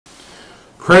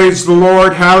Praise the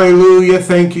Lord. Hallelujah.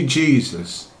 Thank you,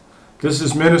 Jesus. This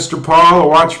is Minister Paul, a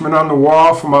watchman on the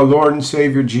wall for my Lord and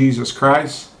Savior Jesus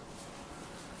Christ.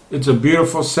 It's a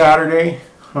beautiful Saturday.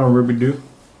 How Ruby do?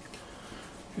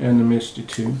 And the Misty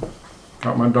too.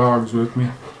 Got my dogs with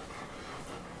me.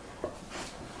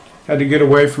 Had to get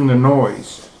away from the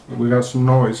noise. We got some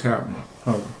noise happening.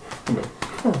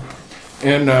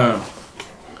 And I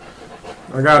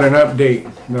got an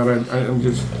update that I'm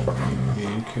just...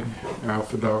 Okay,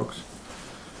 alpha dogs.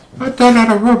 I thought I'd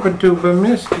have rubber too, but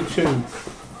Misty too.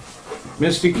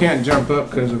 Misty can't jump up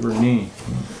because of her knee.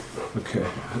 Okay,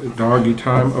 doggy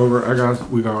time over.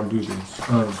 We gotta do this.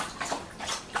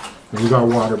 We got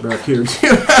water back here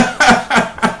too.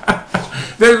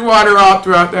 There's water all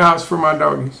throughout the house for my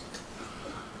doggies.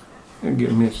 And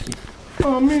get Misty.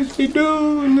 Oh, Misty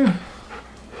doing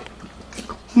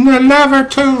the lover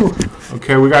too.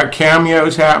 Okay, we got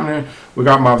cameos happening. We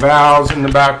got my vows in the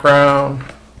background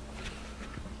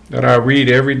that I read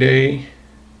every day.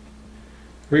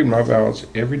 Read my vows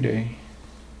every day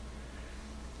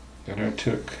that I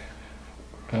took.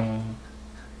 I'm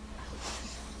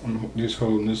just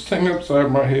holding this thing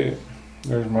upside my head.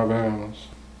 There's my vows.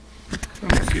 I'm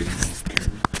not kidding.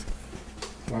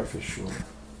 Life is short.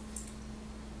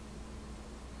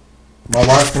 My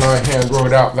wife and I hand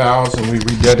wrote out vows and we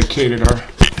rededicated our,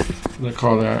 they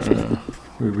call that,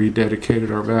 we rededicated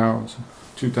our vows.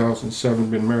 2007,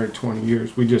 been married 20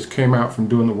 years. We just came out from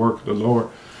doing the work of the Lord.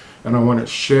 And I want to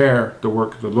share the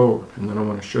work of the Lord. And then I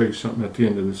want to show you something at the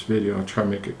end of this video. I'll try to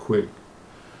make it quick.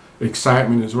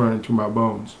 Excitement is running through my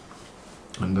bones.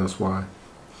 And that's why.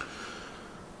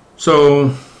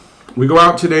 So we go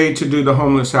out today to do the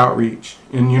homeless outreach.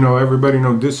 And you know, everybody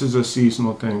knows this is a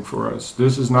seasonal thing for us.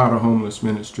 This is not a homeless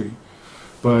ministry.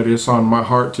 But it's on my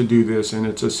heart to do this. And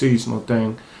it's a seasonal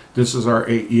thing. This is our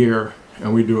 8th year.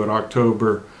 And we do it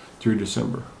October through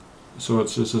December. So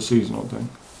it's just a seasonal thing.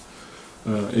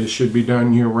 It should be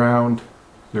done year round.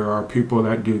 There are people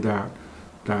that do that.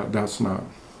 That's not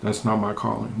my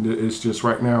calling. It's just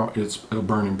right now it's a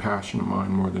burning passion of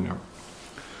mine more than ever.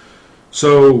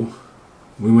 So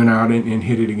we went out and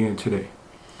hit it again today.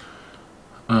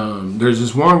 There's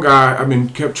this one guy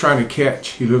I've kept trying to catch.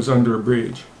 He lives under a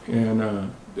bridge,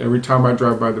 and every time I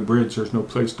drive by the bridge, there's no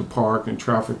place to park, and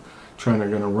traffic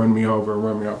gonna run me over,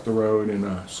 run me off the road,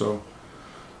 and so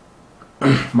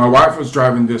my wife was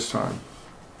driving this time,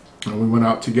 and we went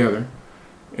out together,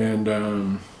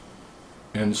 and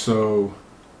so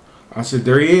I said,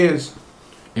 there he is,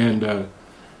 and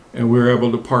we were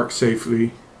able to park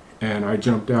safely, and I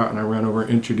jumped out and I ran over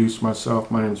and introduced myself.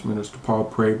 My name is Minister Paul.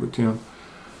 Prayed with him,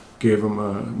 gave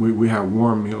him we have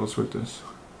warm meals with us,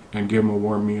 and gave him a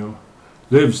warm meal.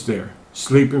 Lives there,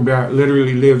 sleeping bag,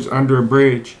 literally lives under a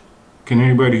bridge. Can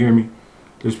anybody hear me?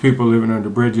 There's people living under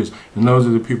bridges, and those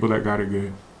are the people that got it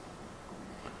good.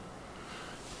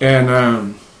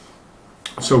 And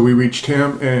so we reached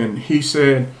him, and he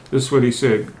said, this is what he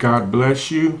said: God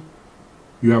bless you.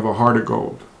 You have a heart of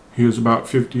gold. He was about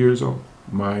 50 years old,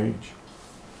 my age.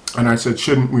 And I said,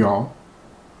 shouldn't we all?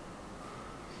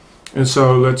 And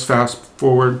so let's fast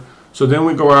forward. So then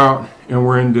we go out, and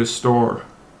we're in this store.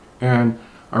 And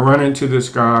I run into this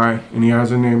guy, and he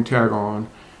has a name tag on,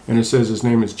 and it says his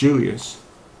name is Julius.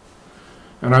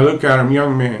 And I look at him,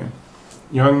 young man,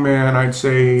 I'd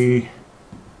say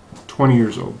 20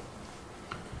 years old.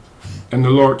 And the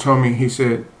Lord told me, he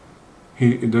said,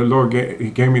 he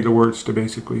gave me the words to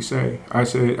basically say. I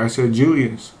said,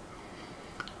 Julius,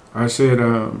 I said,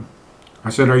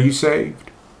 are you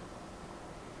saved?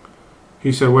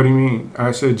 He said, what do you mean?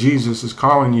 I said, Jesus is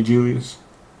calling you, Julius.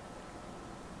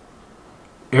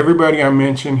 Everybody I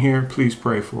mention here, please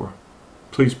pray for.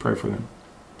 Please pray for them.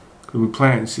 Because we're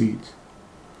planting seeds.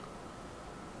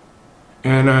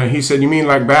 And he said, you mean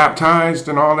like baptized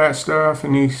and all that stuff?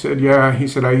 And he said, yeah. He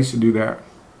said, I used to do that.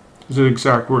 Those are the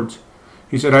exact words.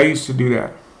 He said, I used to do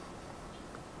that.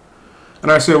 And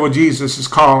I said, well, Jesus is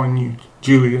calling you,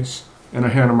 Julius. And I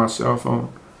handed my cell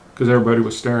phone because everybody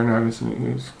was staring at us, and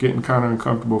it was getting kind of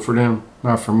uncomfortable for them,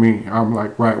 not for me. I'm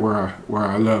like right where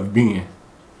I love being,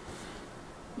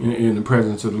 in the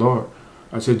presence of the Lord.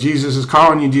 I said, Jesus is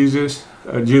calling you, Julius.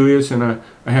 And I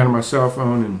handed my cell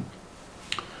phone,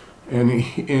 and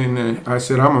I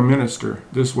said, I'm a minister.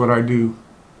 This is what I do.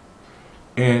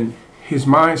 And his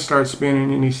mind starts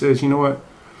spinning, and he says, you know what?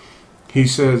 He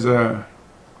says,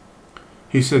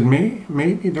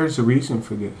 maybe there's a reason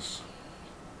for this.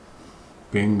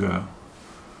 Bingo.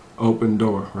 Open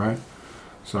door, right?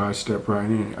 So I stepped right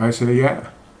in. I said,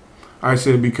 yeah. I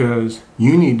said, because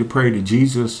you need to pray to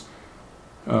Jesus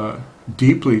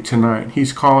deeply tonight.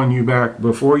 He's calling you back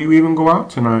before you even go out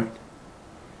tonight.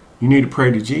 You need to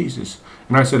pray to Jesus.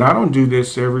 And I said, I don't do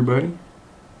this to everybody.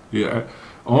 Yeah,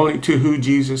 only to who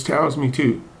Jesus tells me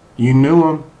to. You knew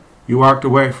him. You walked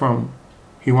away from him.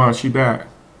 He wants you back.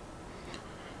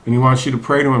 And he wants you to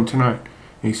pray to him tonight.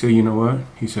 And he said, you know what?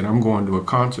 He said, I'm going to a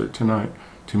concert tonight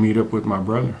to meet up with my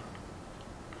brother.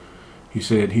 He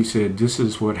said, this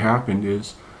is what happened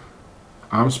is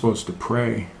I'm supposed to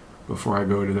pray before I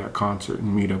go to that concert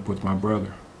and meet up with my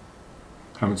brother.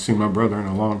 I haven't seen my brother in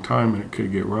a long time, and it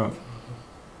could get rough.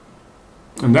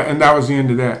 And that was the end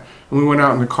of that. And we went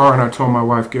out in the car, and I told my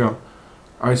wife, Gail,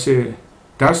 I said,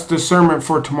 that's the sermon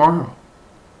for tomorrow.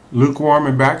 Lukewarm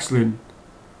and backslidden.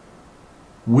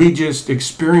 We just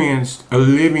experienced a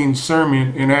living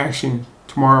sermon in action.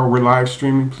 Tomorrow we're live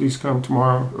streaming. Please come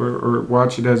tomorrow or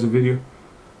watch it as a video.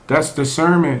 That's the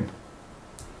sermon.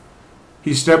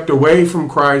 He stepped away from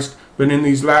Christ, but in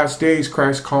these last days,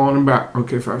 Christ calling him back.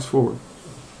 Okay, fast forward.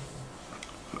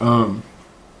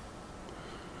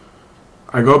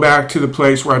 I go back to the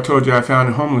place where I told you I found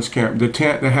a homeless camp. The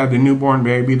tent that had the newborn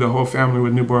baby, the whole family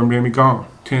with newborn baby, gone.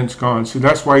 Tent's gone. See,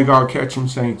 that's why you got to catch them,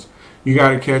 saints. You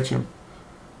got to catch them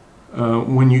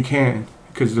when you can,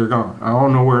 because they're gone. I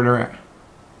don't know where they're at.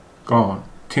 Gone.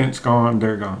 Tent's gone.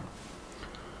 They're gone.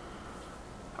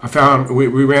 I found, we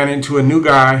ran into a new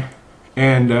guy,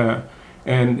 and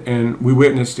we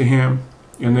witnessed to him.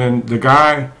 And then the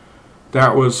guy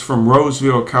that was from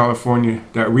Roseville, California,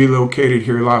 that relocated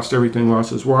here, lost everything,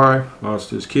 lost his wife, lost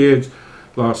his kids,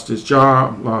 lost his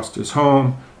job, lost his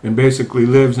home, and basically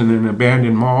lives in an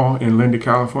abandoned mall in Linda,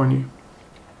 California.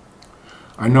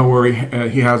 I know where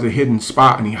he has a hidden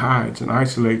spot, and he hides and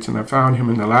isolates, and I found him.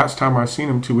 And the last time I seen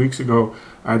him 2 weeks ago,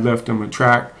 I'd left him a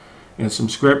tract and some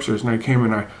scriptures, and I came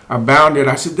and I bounded.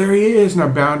 I said, there he is, and I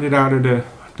bounded out of the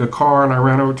car, and I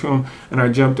ran over to him, and I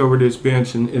jumped over this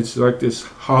bench, and it's like this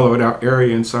hollowed out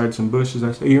area inside some bushes.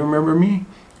 I said, you remember me?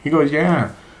 He goes,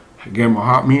 yeah. I gave him a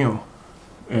hot meal,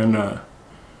 and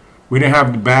we didn't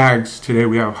have the bags today.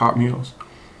 We have hot meals.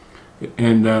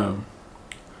 And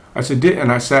I said,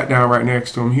 and I sat down right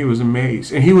next to him. He was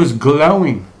amazed, and he was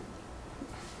glowing.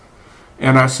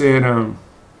 And I said,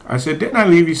 didn't I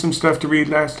leave you some stuff to read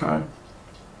last time?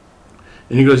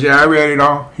 And he goes, yeah, I read it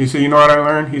all. He said, you know what I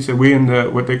learned? He said, we in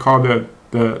what they call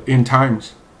the end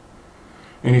times.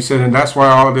 And he said, and that's why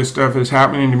all this stuff is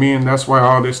happening to me, and that's why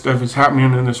all this stuff is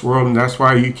happening in this world, and that's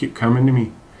why you keep coming to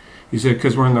me. He said,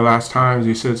 because we're in the last times.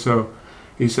 He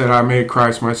said, I made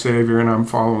Christ my Savior, and I'm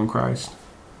following Christ.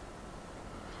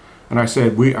 And I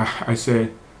said,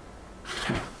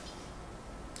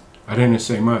 I didn't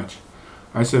say much.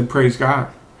 I said, praise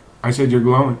God. I said, you're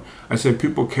glowing. I said,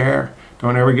 people care.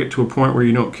 Don't ever get to a point where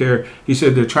you don't care. He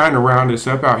said, they're trying to round us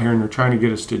up out here, and they're trying to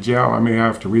get us to jail. I may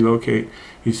have to relocate.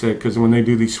 He said, because when they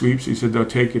do these sweeps, he said, they'll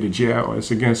take you to jail.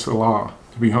 It's against the law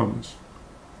to be homeless.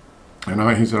 And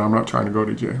he said, I'm not trying to go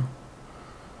to jail.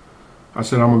 I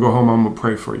said, I'm going to go home. I'm going to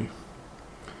pray for you.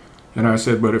 And I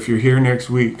said, but if you're here next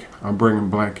week, I'm bringing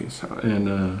blankets.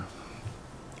 And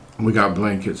we got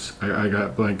blankets. I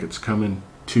got blankets coming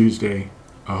Tuesday.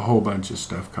 A whole bunch of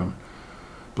stuff coming.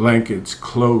 Blankets,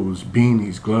 clothes,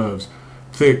 beanies, gloves,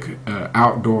 thick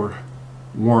outdoor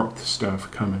warmth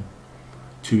stuff coming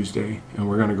Tuesday, and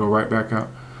we're going to go right back out.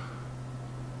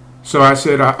 So I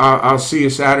said, I'll see you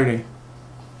Saturday.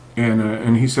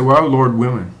 And he said, well, Lord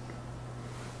willing.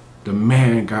 The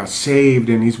man got saved,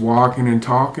 and he's walking and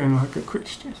talking like a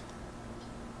Christian.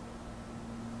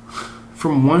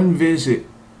 From one visit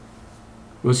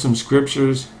with some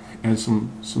scriptures and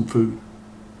some food.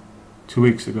 2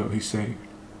 weeks ago, he's saved.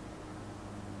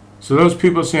 So those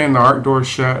people saying the ark door's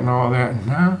shut and all that,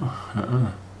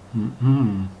 no,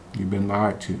 you've been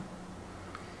lied to.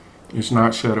 It's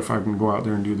not shut if I can go out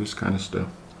there and do this kind of stuff.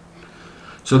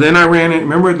 So then I ran in.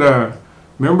 Remember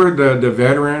the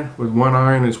veteran with one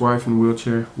eye and his wife in a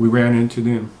wheelchair? We ran into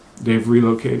them. They've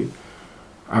relocated.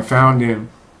 I found them,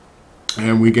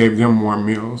 and we gave them warm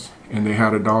meals, and they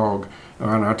had a dog.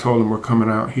 And I told him we're coming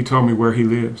out. He told me where he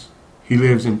lives. He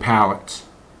lives in pallets.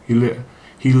 He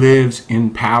lives in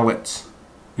pallets,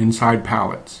 inside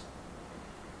pallets.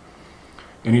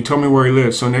 And he told me where he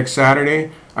lives. So next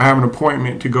Saturday, I have an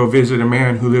appointment to go visit a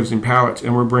man who lives in pallets,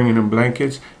 and we're bringing him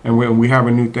blankets, and we have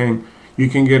a new thing. You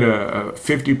can get a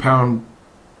 50-pound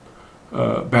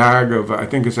bag of, I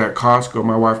think it's at Costco.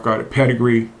 My wife got it,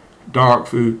 pedigree dog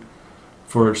food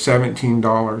for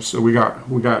 $17. So we got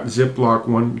Ziploc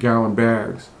 1-gallon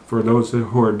bags for those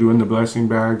who are doing the blessing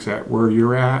bags at where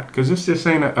you're at, because this just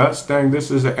ain't a us thing. This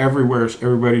is a everywhere.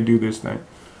 Everybody do this thing.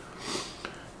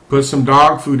 Put some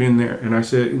dog food in there. And I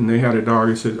said, and they had a dog.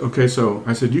 I said, okay, so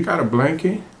I said, you got a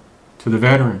blanket? To the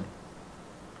veteran.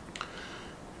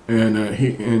 And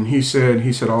he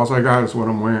said all I got is what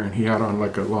I'm wearing. He had on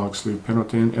like a long sleeve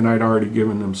Pendleton, and I'd already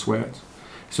given them sweats.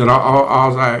 He said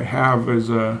all I have is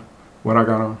what I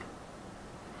got on.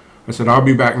 I said I'll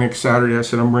be back next Saturday. I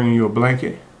said I'm bringing you a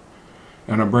blanket,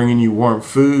 and I'm bringing you warm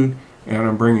food, and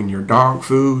I'm bringing your dog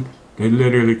food. They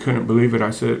literally couldn't believe it.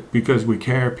 I said because we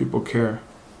care, people care,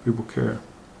 people care.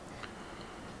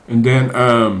 And then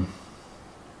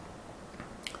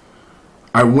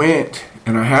I went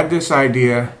and I had this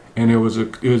idea. And it was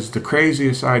the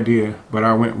craziest idea, but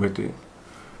I went with it.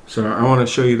 So I want to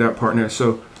show you that part now.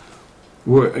 So,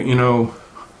 you know,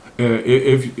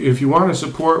 if you want to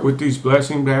support with these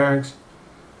blessing bags,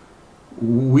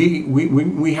 we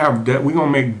have we're gonna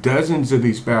make dozens of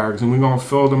these bags, and we're gonna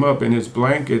fill them up, and it's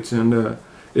blankets, and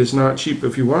it's not cheap.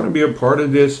 If you want to be a part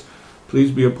of this,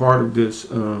 please be a part of this.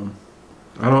 I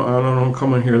don't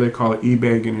come in here. They call it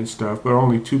e-bagging and stuff, but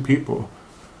only 2 people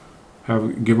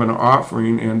have given an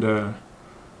offering, and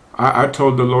I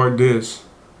told the Lord this.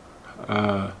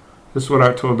 This is what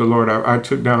I told the Lord. I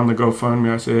took down the GoFundMe.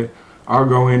 I said, I'll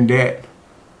go in debt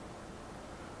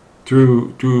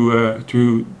through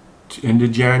into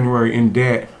January in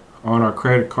debt on our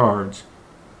credit cards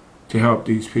to help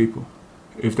these people.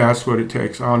 If that's what it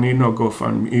takes, I don't need no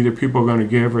GoFundMe. Either people are going to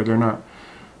give or they're not.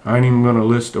 I ain't even going to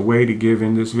list a way to give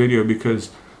in this video,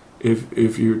 because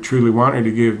if you truly wanted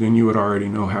to give, then you would already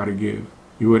know how to give.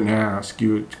 You wouldn't ask,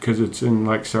 you would, because it's in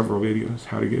like several videos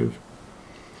how to give.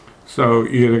 So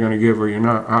you're either going to give or you're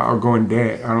not. I'll go in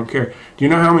debt. I don't care. Do you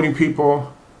know how many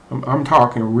people, I'm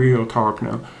talking real talk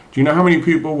now. Do you know how many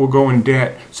people will go in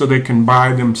debt so they can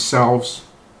buy themselves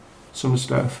some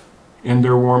stuff in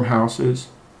their warm houses?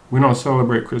 We don't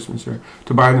celebrate Christmas here.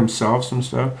 To buy themselves some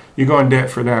stuff. You go in debt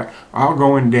for that. I'll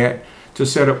go in debt to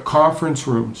set up conference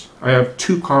rooms. I have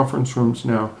 2 conference rooms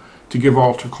now to give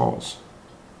altar calls.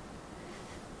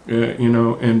 You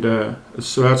know, and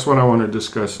so that's what I want to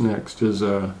discuss next. Is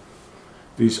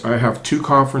these? I have 2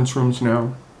 conference rooms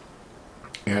now,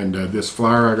 and this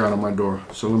flyer I got on my door.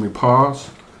 So let me pause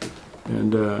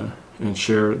and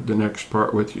share the next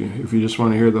part with you. If you just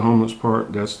want to hear the homeless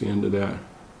part, that's the end of that.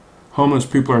 Homeless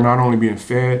people are not only being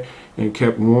fed and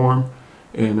kept warm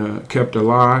and kept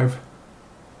alive,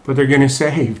 but they're getting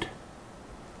saved.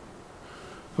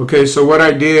 Okay, so what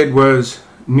I did was,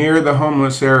 near the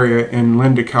homeless area in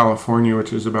Linda, California,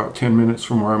 which is about 10 minutes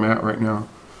from where I'm at right now,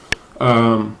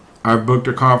 I've booked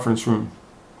a conference room,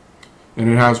 and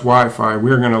it has Wi-Fi.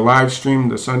 We're going to live stream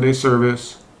the Sunday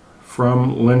service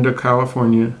from Linda,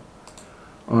 California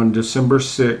on December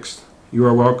 6th. You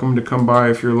are welcome to come by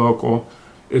if you're local.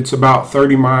 It's about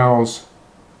 30 miles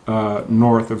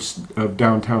north of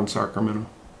downtown Sacramento,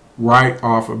 right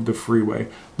off of the freeway.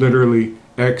 Literally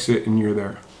exit and you're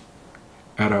there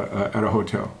at a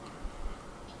hotel.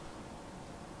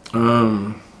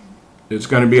 It's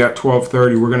going to be at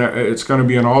 12:30. It's going to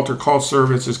be an altar call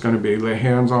service. It's going to be a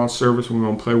hands-on service. We're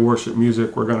going to play worship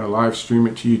music. We're going to live stream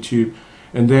it to YouTube,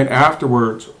 and then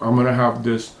afterwards, I'm going to have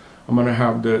this. I'm going to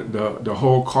have the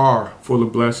whole car full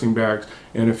of blessing bags.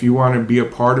 And if you want to be a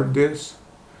part of this,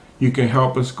 you can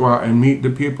help us go out and meet the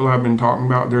people I've been talking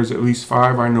about. There's at least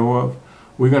 5 I know of.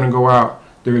 We're going to go out.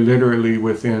 They're literally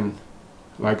within,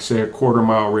 like, say, a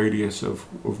quarter-mile radius of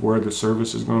where the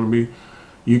service is going to be.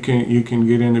 You can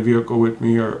get in the vehicle with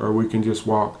me, or we can just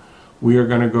walk. We are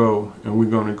going to go, and we're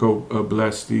going to go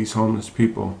bless these homeless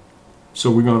people.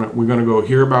 So we're gonna go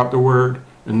hear about the word,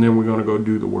 and then we're going to go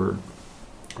do the word.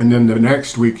 And then the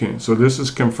next weekend, so this is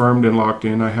confirmed and locked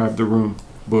in. I have the room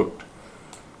booked.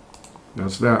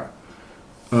 That's that.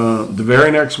 The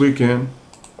very next weekend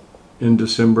in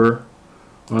December,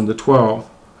 on the 12th,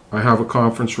 I have a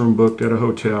conference room booked at a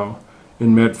hotel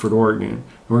in Medford, Oregon.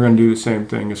 We're going to do the same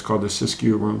thing. It's called the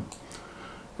Siskiyou Room.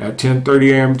 At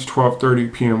 10:30 a.m. to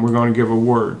 12:30 p.m., we're going to give a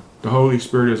word. The Holy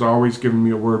Spirit has always given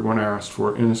me a word when I asked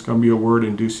for it, and it's going to be a word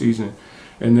in due season.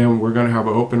 And then we're going to have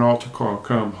an open altar call.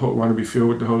 Come, want to be filled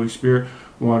with the Holy Spirit,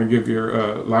 want to give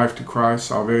your life to Christ,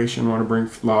 salvation, want to bring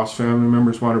lost family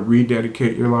members, want to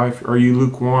rededicate your life. Are you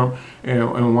lukewarm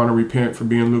and want to repent for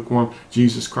being lukewarm?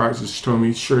 Jesus Christ has told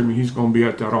me, assured me, he's going to be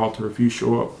at that altar. If you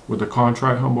show up with a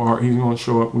contrite, humble heart, he's going to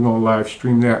show up. We're going to live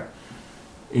stream that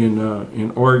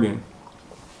in Oregon.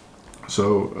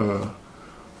 So,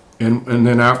 and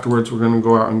then afterwards, we're going to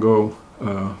go out and go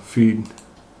feed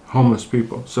homeless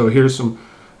people. So here's some.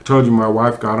 I told you my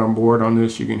wife got on board on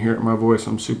this. You can hear it in my voice.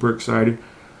 I'm super excited.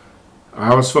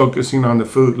 I was focusing on the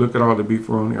food. Look at all the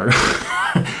beefaroni.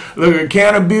 Look, a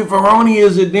can of beefaroni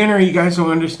is a dinner. You guys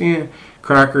don't understand.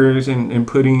 Crackers and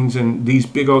puddings and these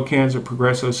big old cans of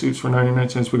Progresso soups for 99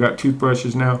 cents. We got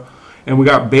toothbrushes now. And we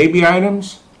got baby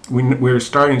items. We're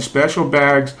starting special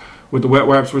bags with the wet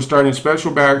wipes, we're starting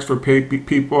special bags for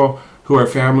people who are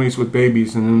families with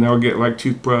babies, and then they'll get like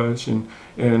toothbrush and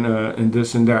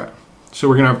this and that. So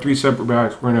we're going to have 3 separate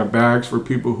bags. We're going to have bags for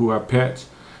people who have pets,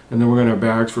 and then we're going to have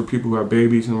bags for people who have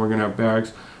babies, and we're going to have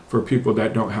bags for people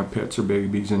that don't have pets or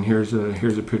babies. And here's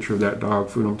a picture of that dog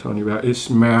food I'm telling you about. It's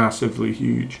massively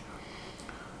huge.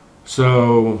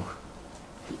 So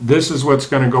this is what's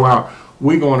going to go out.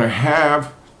 We're going to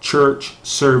have church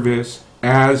service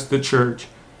as the church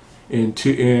in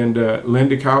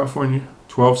Linda, California,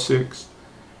 12/6,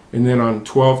 and then on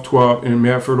 12/12 in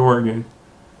Medford, Oregon.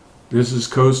 This is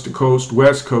coast to coast,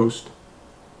 West Coast,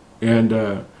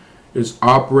 and it's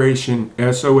Operation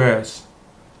SOS,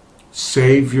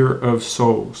 Savior of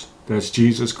Souls. That's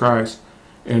Jesus Christ,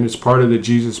 and it's part of the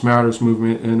Jesus Matters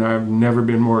movement, and I've never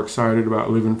been more excited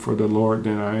about living for the Lord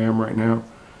than I am right now.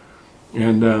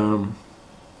 And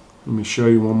let me show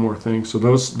you one more thing. So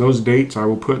those dates I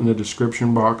will put in the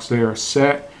description box. They are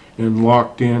set and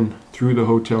locked in through the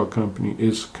hotel company.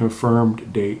 It's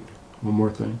confirmed date. One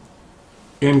more thing.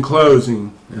 In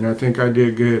closing, and I think I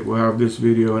did good, we'll have this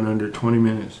video in under 20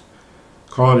 minutes.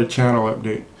 Call it a channel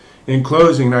update. In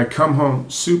closing, I come home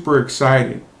super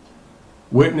excited,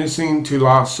 witnessing to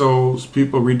lost souls,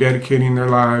 people rededicating their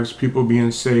lives, people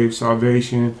being saved,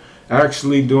 salvation,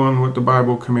 actually doing what the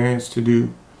Bible commands to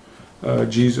do.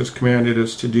 Jesus commanded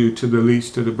us to do to the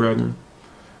least of the brethren.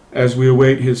 As we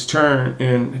await his turn,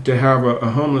 and to have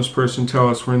a homeless person tell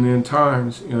us we're in the end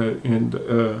times,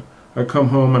 I come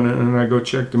home and I go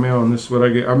check the mail, and this is what I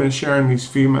get. I've been sharing these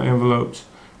FEMA envelopes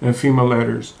and FEMA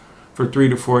letters for 3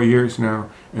 to 4 years now,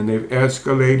 and they've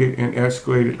escalated and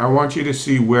escalated. I want you to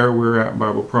see where we're at,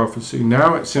 Bible prophecy.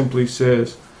 Now it simply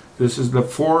says, this is the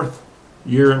 4th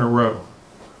year in a row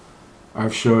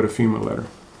I've showed a FEMA letter.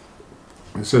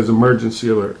 It says emergency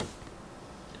alert.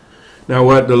 Now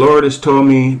what the Lord has told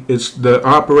me, it's the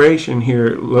operation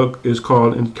here, look, is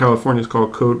called, in California, it's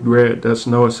called Code Red. That's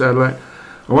NOAA satellite.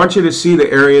 I want you to see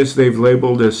the areas they've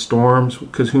labeled as storms,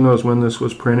 because who knows when this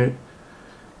was printed.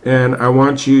 And I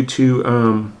want you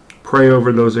to pray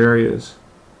over those areas.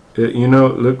 You know,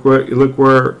 look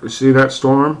where, see that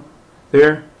storm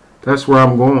there? That's where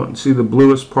I'm going. See the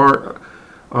bluest part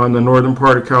on the northern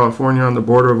part of California on the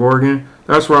border of Oregon?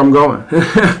 That's where I'm going.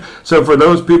 So for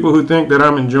those people who think that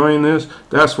I'm enjoying this,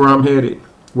 that's where I'm headed,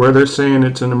 where they're saying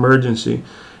it's an emergency.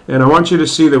 And I want you to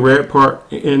see the red part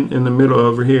in the middle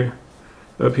over here.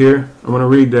 Up here, I'm going to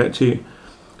read that to you.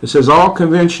 It says, all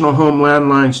conventional home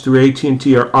landlines through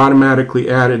AT&T are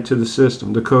automatically added to the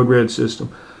system, the Code Red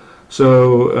system.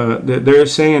 So they're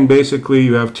saying basically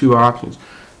you have 2 options.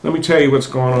 Let me tell you what's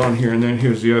going on here, and then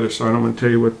here's the other side. I'm going to tell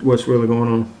you what's really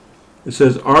going on. It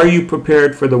says, are you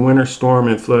prepared for the winter storm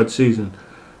and flood season?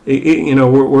 You know,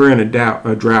 we're in a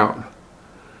drought.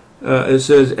 It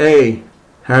says, A,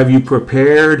 have you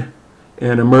prepared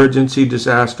an emergency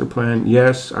disaster plan?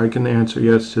 Yes, I can answer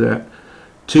yes to that.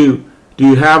 2, do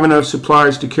you have enough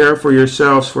supplies to care for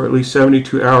yourselves for at least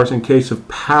 72 hours in case of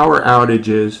power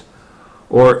outages,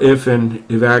 or if an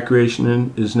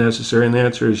evacuation is necessary? And the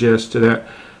answer is yes to that.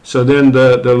 So then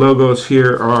the logos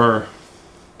here are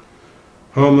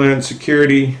Homeland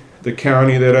Security, the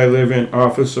county that I live in,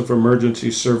 Office of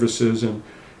Emergency Services, and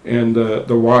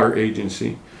the water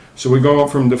agency. So we're going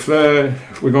from the flood,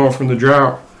 we're going from the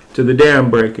drought to the dam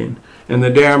breaking. And the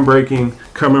dam breaking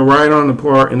coming right on the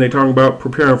part, and they talk about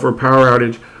preparing for a power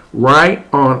outage right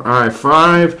on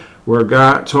I-5, where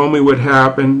God told me what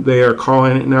happened. They are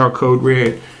calling it now Code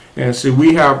Red. And so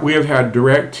we have had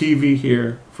direct TV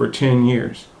here for 10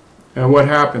 years. And what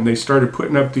happened? They started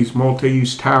putting up these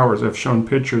multi-use towers. I've shown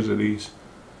pictures of these.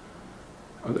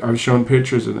 I've shown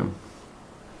pictures of them.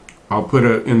 I'll put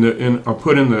a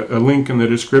link in the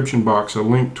description box, a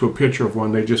link to a picture of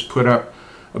one they just put up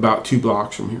about 2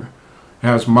 blocks from here. It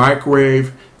has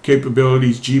microwave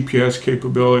capabilities, GPS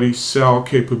capabilities, cell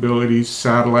capabilities,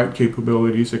 satellite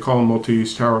capabilities. They call them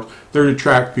multi-use towers. They're to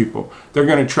track people. They're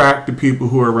going to track the people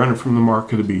who are running from the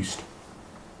mark of the beast.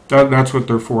 That's what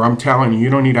they're for. I'm telling you, you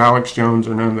don't need Alex Jones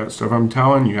or none of that stuff. I'm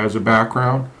telling you, as a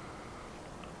background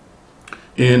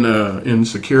in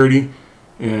security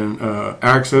and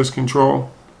access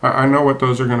control, I know what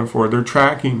those are going to for. They're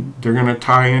tracking. They're going to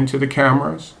tie into the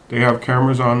cameras. They have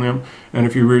cameras on them, and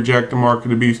if you reject the mark of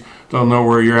the beast, they'll know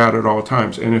where you're at all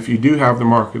times. And if you do have the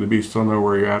mark of the beast, they'll know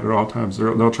where you're at all times.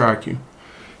 They'll track you.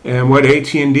 And what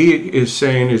AT&T is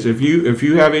saying is, if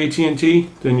you have AT&T,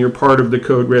 then you're part of the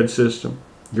Code Red system.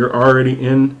 You're already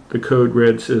in the Code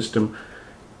Red system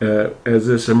as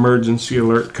this emergency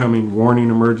alert coming, warning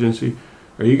emergency.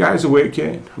 Are you guys awake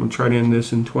yet? I'm going to try to end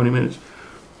this in 20 minutes.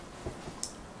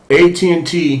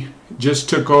 AT&T just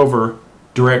took over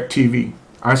DirecTV.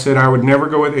 I said I would never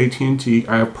go with AT&T.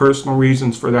 I have personal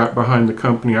reasons for that behind the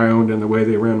company I owned and the way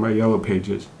they ran my Yellow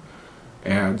Pages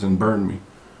ads and burned me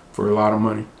for a lot of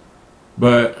money.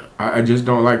 But I just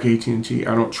don't like AT&T.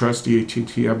 I don't trust the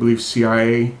AT&T. I believe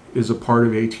CIA is a part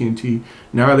of AT&T.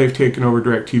 Now they've taken over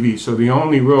DirecTV. So the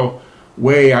only real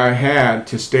way I had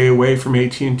to stay away from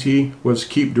AT&T was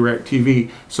keep DirecTV.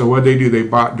 So what they do, they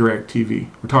bought DirecTV.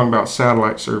 We're talking about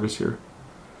satellite service here.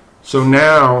 So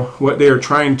now what they are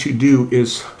trying to do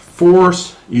is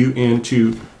force you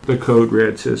into the code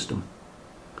red system.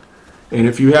 And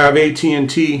if you have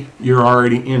AT&T, you're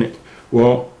already in it.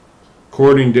 Well,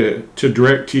 according to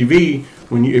DirecTV,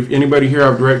 if anybody here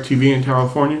have DirecTV in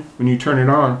California, when you turn it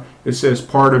on, it says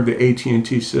part of the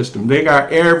AT&T system. They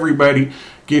got everybody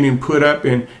getting put up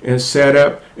and set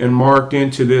up and marked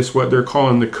into this, what they're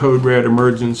calling the code red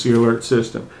emergency alert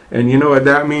system. And you know what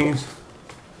that means?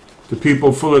 The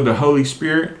people full of the Holy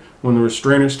Spirit, when the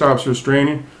restrainer stops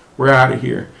restraining, we're out of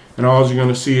here. And all you're going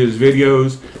to see is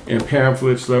videos and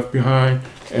pamphlets left behind.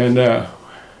 And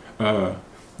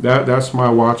that's my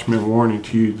watchman warning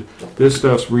to you. This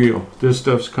stuff's real. This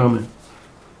stuff's coming.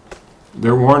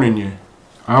 They're warning you.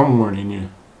 I'm warning you.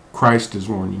 Christ is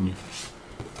warning you.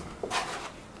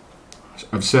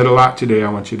 I've said a lot today. I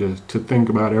want you to think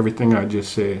about everything I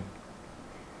just said.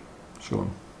 So,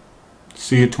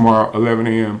 see you tomorrow, 11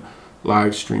 a.m.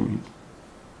 live streaming.